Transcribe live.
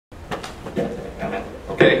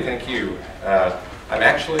Okay, thank you. I'm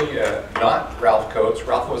actually not Ralph Coates.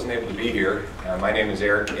 Ralph wasn't able to be here. My name is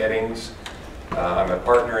Eric Eddings. I'm a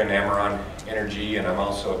partner in Amaron Energy, and I'm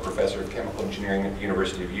also a professor of chemical engineering at the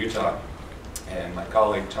University of Utah. And my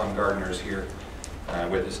colleague Tom Gardner is here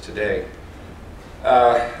with us today.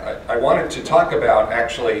 I wanted to talk about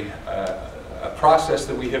actually a process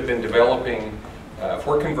that we have been developing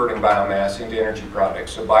for converting biomass into energy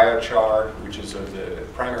products. So biochar, which is of the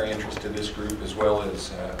primary interest to this group, as well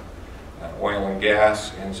as oil and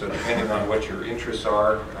gas. And so depending on what your interests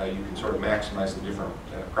are, you can sort of maximize the different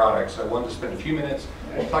products. So I wanted to spend a few minutes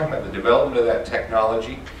talking about the development of that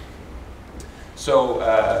technology. So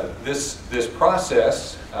this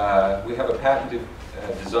process, we have a patented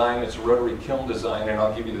design. It's a rotary kiln design, and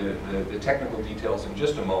I'll give you the technical details in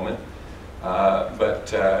just a moment.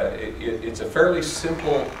 It's a fairly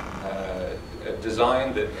simple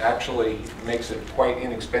design that actually makes it quite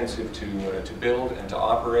inexpensive to build and to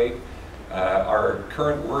operate. Our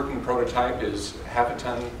current working prototype is half a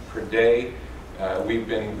ton per day. We've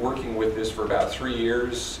been working with this for about 3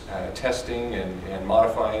 years, testing and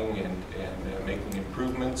modifying and making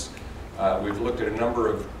improvements. We've looked at a number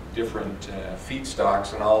of different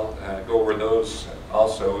feedstocks, and I'll go over those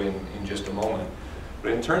also in just a moment.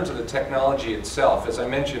 But in terms of the technology itself, as I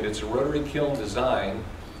mentioned, it's a rotary kiln design.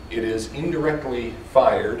 It is indirectly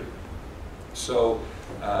fired. So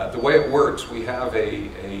the way it works, we have a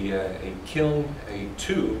kiln, a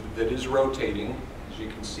tube that is rotating, as you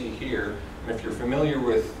can see here. And if you're familiar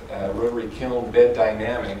with rotary kiln bed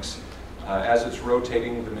dynamics, as it's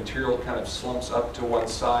rotating, the material kind of slumps up to one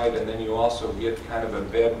side, and then you also get kind of a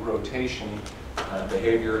bed rotation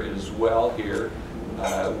behavior as well here.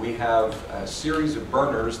 We have a series of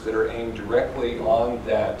burners that are aimed directly on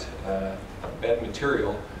that bed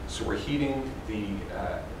material, so we're heating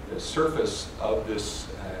the surface of this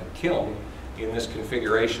kiln in this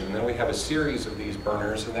configuration. And then we have a series of these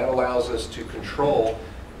burners, and that allows us to control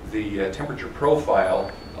the temperature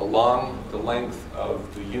profile along the length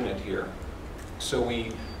of the unit here. So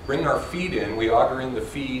we bring our feed in, we auger in the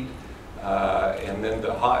feed, and then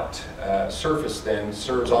the hot surface then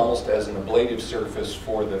serves almost as an ablative surface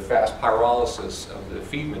for the fast pyrolysis of the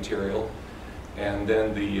feed material, and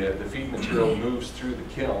then the feed material moves through the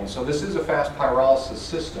kiln. So this is a fast pyrolysis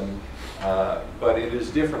system, but it is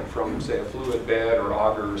different from, say, a fluid bed or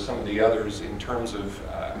auger or some of the others in terms of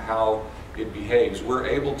how it behaves. We're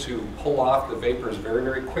able to pull off the vapors very,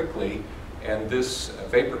 very quickly, and this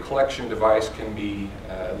vapor collection device can be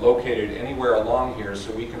located anywhere along here,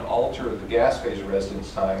 so we can alter the gas phase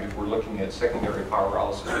residence time if we're looking at secondary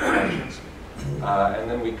pyrolysis reactions. And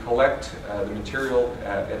then we collect the material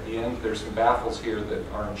at the end. There's some baffles here that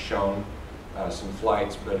aren't shown, some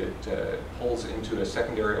flights, but it pulls into a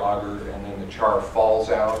secondary auger, and then the char falls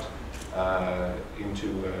out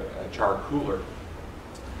into a char cooler.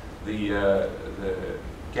 The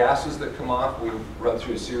gases that come off, we run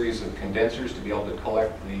through a series of condensers to be able to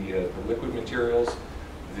collect the liquid materials.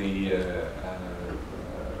 The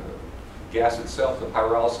gas itself, the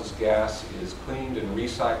pyrolysis gas, is cleaned and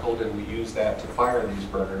recycled, and we use that to fire these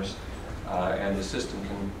burners, and the system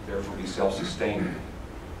can therefore be self-sustaining.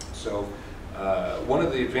 So one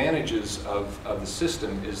of the advantages of the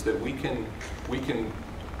system is that we can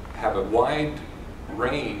have a wide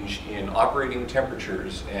range in operating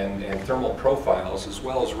temperatures and thermal profiles, as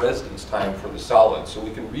well as residence time for the solid. So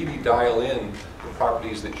we can really dial in the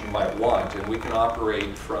properties that you might want, and we can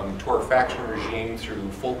operate from torrefaction regime through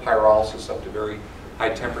full pyrolysis up to very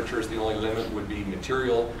high temperatures. The only limit would be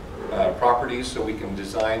material properties, so we can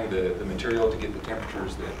design the material to get the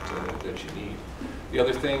temperatures that you need. The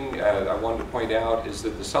other thing I wanted to point out is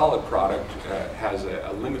that the solid product has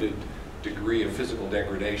a limited degree of physical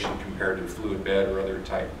degradation compared to fluid bed or other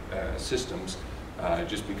type systems,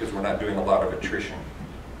 just because we're not doing a lot of attrition.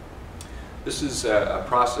 This is a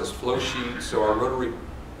process flow sheet. So our rotary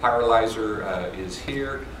pyrolyzer is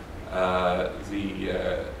here.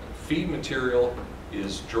 The feed material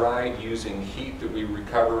is dried using heat that we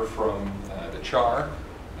recover from the char,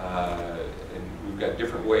 and we've got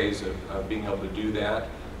different ways of being able to do that.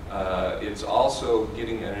 It's also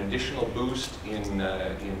getting an additional boost in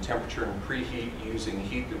temperature and preheat using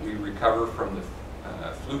heat that we recover from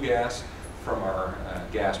the flue gas from our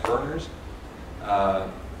gas burners.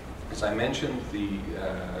 As I mentioned, the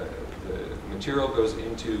material goes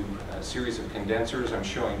into a series of condensers. I'm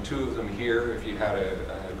showing 2 of them here. If you had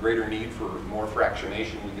a greater need for more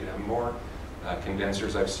fractionation, you could have more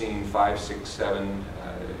condensers. I've seen 5, 6, 7,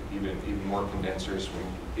 even more condensers when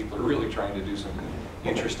people are really trying to do some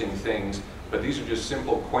interesting things. But these are just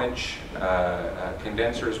simple quench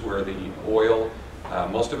condensers where the oil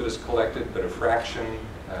Most of it is collected, but a fraction,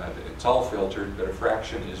 it's all filtered, but a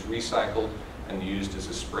fraction is recycled and used as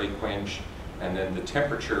a spray quench. And then the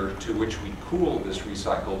temperature to which we cool this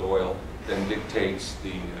recycled oil then dictates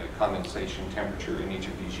the condensation temperature in each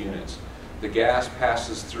of these units. The gas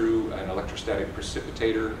passes through an electrostatic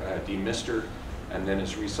precipitator, demister, and then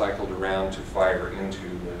is recycled around to fire into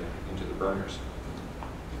the burners.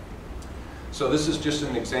 So this is just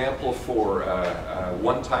an example for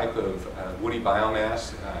one type of woody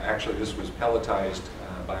biomass. Actually, this was pelletized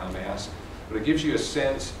biomass, but it gives you a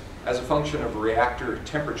sense, as a function of reactor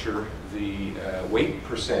temperature, the weight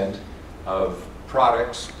percent of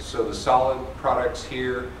products. So the solid products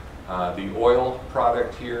here, the oil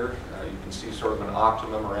product here, you can see sort of an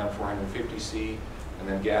optimum around 450 C, and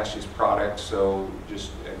then gaseous products. So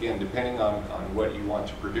just again, depending on what you want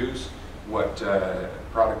to produce, what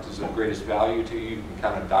product is of greatest value to you, you can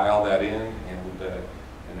kind of dial that in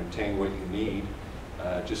and obtain what you need.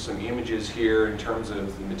 Just some images here in terms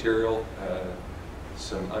of the material.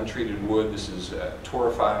 Some untreated wood. This is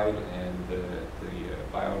torrefied, and the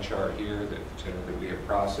biochar here that we have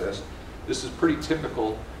processed. This is pretty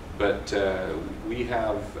typical, but we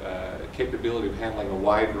have capability of handling a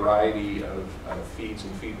wide variety of feeds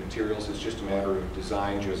and feed materials. It's just a matter of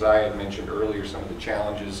design. Josiah had mentioned earlier some of the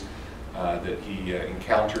challenges that he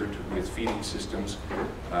encountered with feeding systems.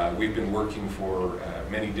 We've been working for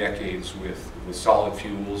many decades with solid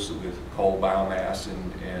fuels, with coal biomass,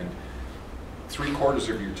 and 3/4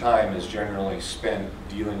 of your time is generally spent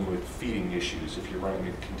dealing with feeding issues if you're running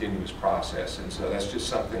a continuous process. And so that's just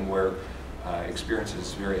something where experience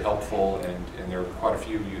is very helpful, and there are quite a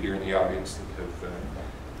few of you here in the audience that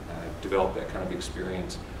have developed that kind of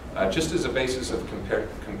experience. Just as a basis of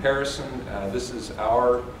comparison, this is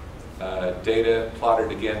our data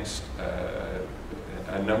plotted against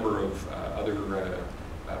a number of other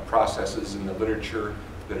processes in the literature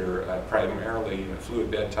that are primarily fluid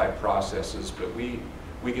bed type processes, but we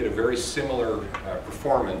get a very similar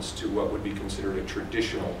performance to what would be considered a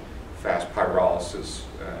traditional fast pyrolysis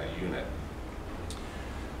unit.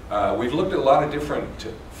 We've looked at a lot of different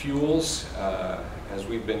fuels as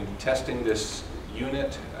we've been testing this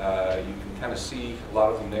unit. You can kind of see a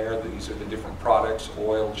lot of them there. These are the different products: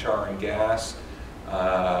 oil, char, and gas.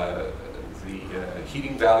 The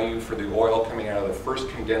heating value for the oil coming out of the first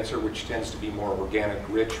condenser, which tends to be more organic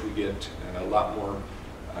rich. We get a lot more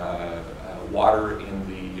water in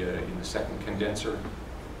the second condenser.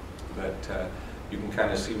 But you can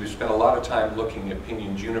kind of see we've spent a lot of time looking at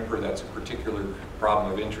pinyon juniper. That's a particular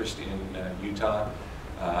problem of interest in Utah.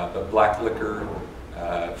 But black liquor,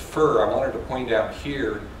 fir, I wanted to point out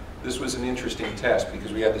here, this was an interesting test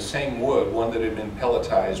because we had the same wood, one that had been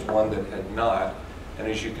pelletized, one that had not. And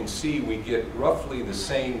as you can see, we get roughly the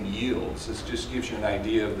same yields. This just gives you an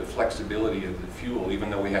idea of the flexibility of the fuel, even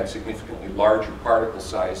though we had significantly larger particle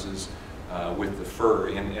sizes with the fir.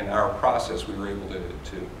 In our process, we were able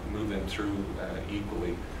to move them through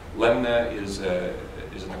equally. Lemna is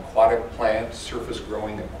an aquatic plant,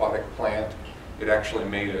 surface-growing aquatic plant. It actually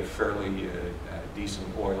made a fairly decent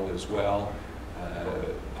oil as well.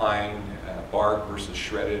 Pine, bark versus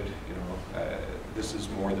shredded, this is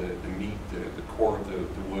more the meat, the core of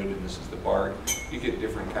the wood, and this is the bark. You get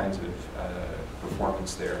different kinds of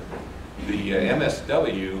performance there. The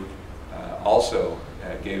MSW also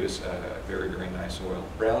gave us a very, very nice oil.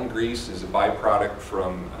 Brown grease is a byproduct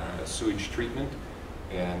from sewage treatment,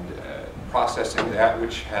 and processing that,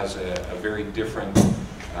 which has a very different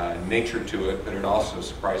nature to it, but it also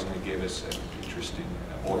surprisingly gave us an interesting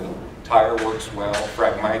oil. Tire works well.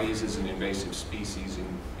 Phragmites is an invasive species in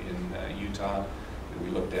Utah that we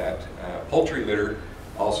looked at. Poultry litter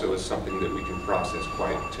also is something that we can process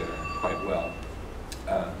quite well.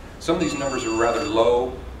 Some of these numbers are rather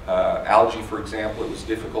low. Algae, for example, it was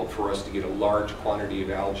difficult for us to get a large quantity of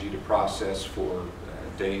algae to process for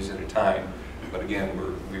days at a time. But again,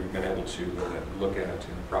 we've been able to look at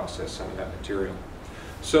and process some of that material.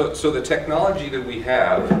 So the technology that we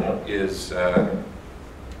have is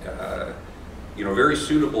very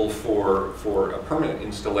suitable for a permanent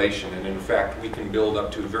installation, and in fact we can build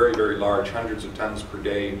up to very, very large, hundreds of tons per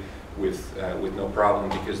day with no problem,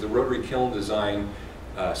 because the rotary kiln design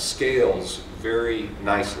scales very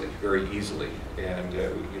nicely, very easily, and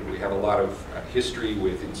we have a lot of history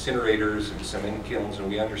with incinerators and cement kilns, and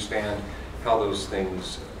we understand how those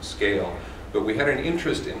things scale. But we had an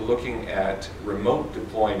interest in looking at remote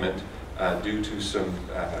deployment due to some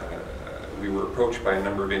we were approached by a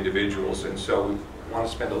number of individuals, and so we want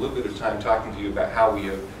to spend a little bit of time talking to you about how we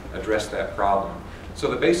have addressed that problem. So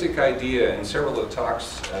the basic idea, and several of the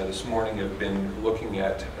talks this morning have been looking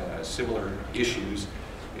at similar issues,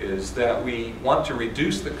 is that we want to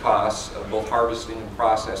reduce the costs of both harvesting and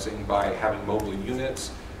processing by having mobile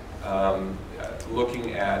units,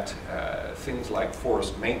 looking at things like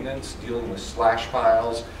forest maintenance, dealing with slash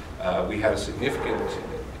piles. We had a significant,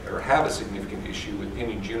 or have a significant issue with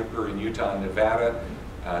pinyon juniper in Utah and Nevada.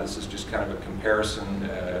 This is just kind of a comparison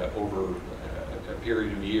over a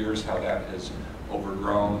period of years, how that has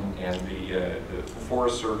overgrown. And the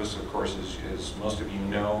Forest Service, of course, as most of you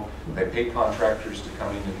know, they pay contractors to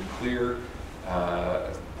come in and clear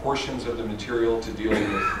portions of the material to deal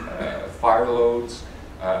with fire loads,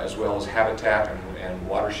 as well as habitat and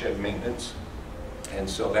watershed maintenance. And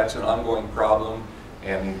so that's an ongoing problem.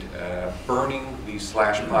 And burning these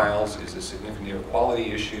slash piles is a significant air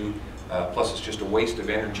quality issue. Plus, it's just a waste of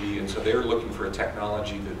energy, and so they're looking for a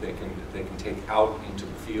technology that they can take out into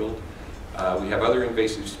the field. We have other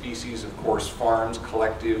invasive species, of course, farms,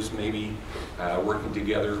 collectives, maybe working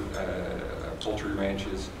together, poultry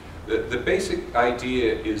ranches. The basic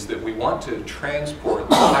idea is that we want to transport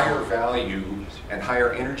the higher value and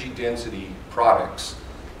higher energy density products,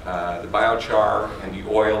 the biochar and the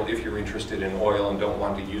oil, if you're interested in oil and don't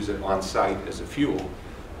want to use it on site as a fuel.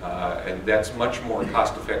 And that's much more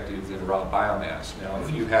cost effective than raw biomass. Now, if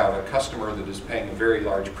you have a customer that is paying a very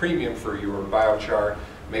large premium for your biochar,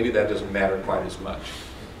 maybe that doesn't matter quite as much.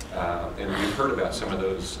 And we've heard about some of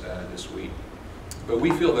those this week. But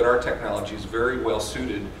we feel that our technology is very well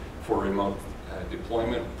suited for remote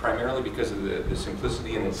deployment, primarily because of the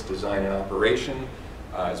simplicity in its design and operation.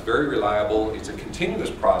 It's very reliable. It's a continuous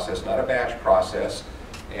process, not a batch process.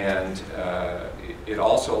 And it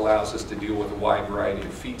also allows us to deal with a wide variety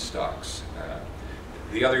of feedstocks.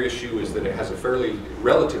 The other issue is that it has a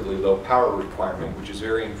relatively low power requirement, which is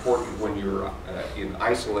very important when you're in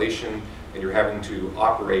isolation and you're having to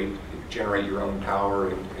generate your own power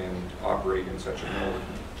and operate in such a mode.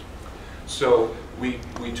 So we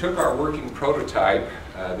took our working prototype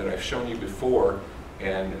that I've shown you before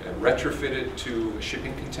and retrofitted to a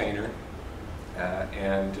shipping container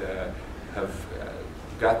and have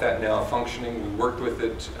got that now functioning. We worked with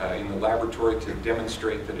it in the laboratory to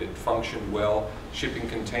demonstrate that it functioned well. Shipping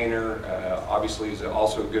container obviously is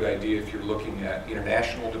also a good idea if you're looking at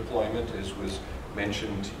international deployment, as was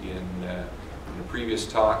mentioned in the previous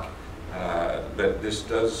talk. But this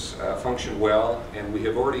does function well, and we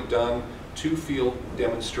have already done 2 field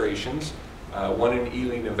demonstrations, one in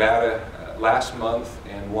Ely, Nevada last month,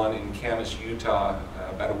 and one in Camas, Utah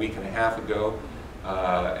about a week and a half ago.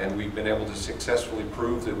 And we've been able to successfully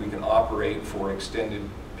prove that we can operate for an extended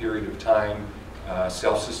period of time,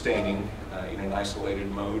 self-sustaining in an isolated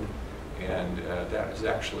mode. And that has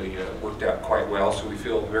actually worked out quite well, so we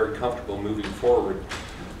feel very comfortable moving forward.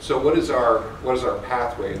 So what is our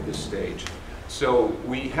pathway at this stage? So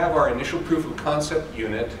we have our initial proof of concept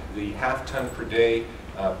unit, the half-ton per day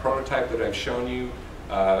prototype that I've shown you.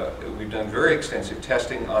 We've done very extensive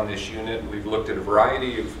testing on this unit. We've looked at a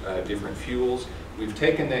variety of different fuels. We've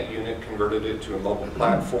taken that unit, converted it to a mobile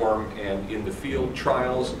platform, and in the field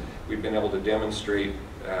trials, we've been able to demonstrate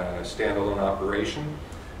standalone operation.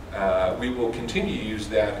 We will continue to use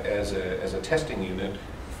that as a testing unit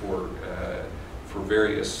for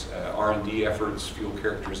various R&D efforts, fuel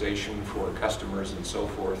characterization for customers and so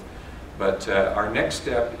forth. But our next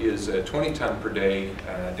step is a 20-ton per day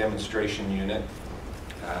demonstration unit.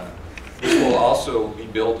 This will also be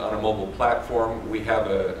built on a mobile platform. We have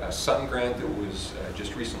a Sun grant that was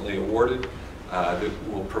just recently awarded that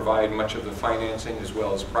will provide much of the financing as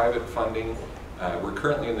well as private funding. We're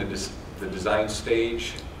currently in the design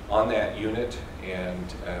stage on that unit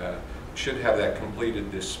and should have that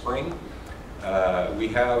completed this spring. We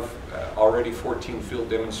have already 14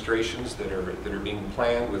 field demonstrations that are being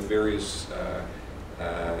planned with various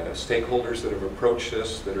stakeholders that have approached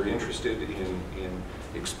us that are interested in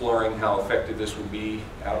exploring how effective this would be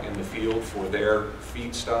out in the field for their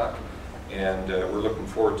feedstock, and we're looking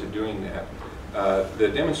forward to doing that. The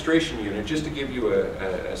demonstration unit, just to give you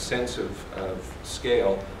a sense of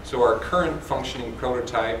scale, so our current functioning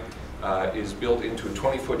prototype is built into a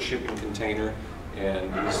 20-foot shipping container,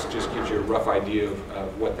 and this just gives you a rough idea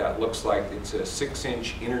of what that looks like. It's a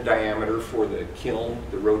 6-inch inner diameter for the kiln,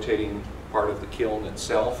 the rotating part of the kiln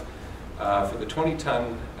itself. For the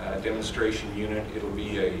 20-ton demonstration unit, it'll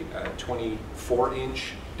be a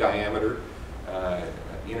 24-inch diameter,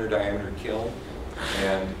 inner diameter kiln,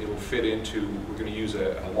 and it'll fit into, we're going to use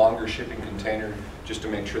a longer shipping container just to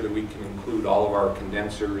make sure that we can include all of our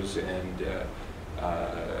condensers and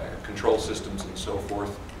control systems and so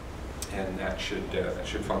forth, and that should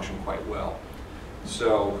function quite well.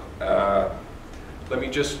 So let me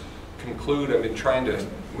just conclude, I've been trying to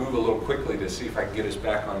move a little quickly to see if I can get us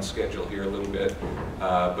back on schedule here a little bit.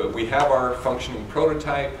 But we have our functioning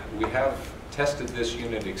prototype. We have tested this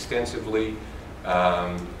unit extensively.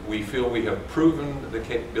 We feel we have proven the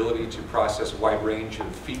capability to process a wide range of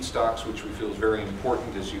feedstocks, which we feel is very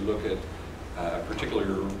important as you look at particularly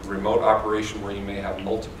remote operation where you may have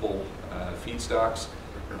multiple feedstocks.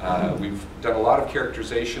 We've done a lot of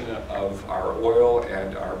characterization of our oil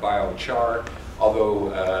and our biochar,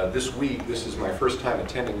 although this week, this is my first time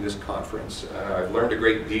attending this conference. I've learned a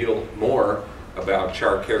great deal more about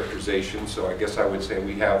char characterization, so I guess I would say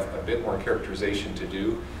we have a bit more characterization to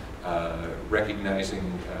do,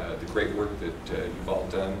 recognizing the great work that you've all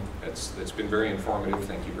done. That's been very informative.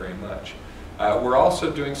 Thank you very much. We're also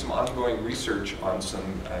doing some ongoing research on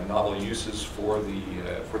some novel uses for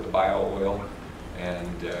the bio oil,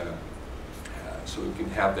 and so we can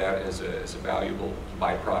have that as a valuable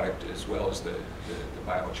byproduct as well as the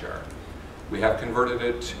biochar. We have converted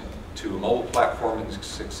it to a mobile platform and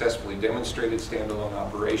successfully demonstrated standalone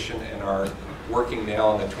operation, and are working now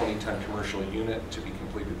on the 20-ton commercial unit to be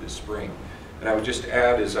completed this spring. And I would just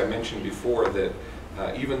add, as I mentioned before, that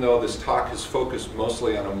even though this talk is focused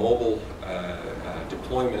mostly on a mobile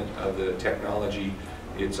deployment of the technology,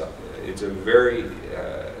 it's a very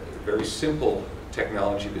simple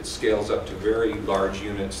technology that scales up to very large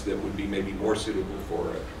units that would be maybe more suitable for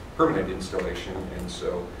a permanent installation, and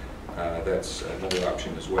so that's another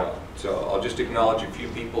option as well. So I'll just acknowledge a few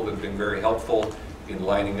people that have been very helpful in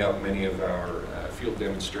lining up many of our field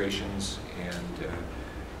demonstrations, and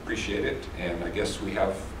appreciate it. And I guess we have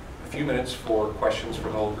a few minutes for questions for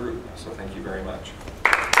the whole group, so thank you very much.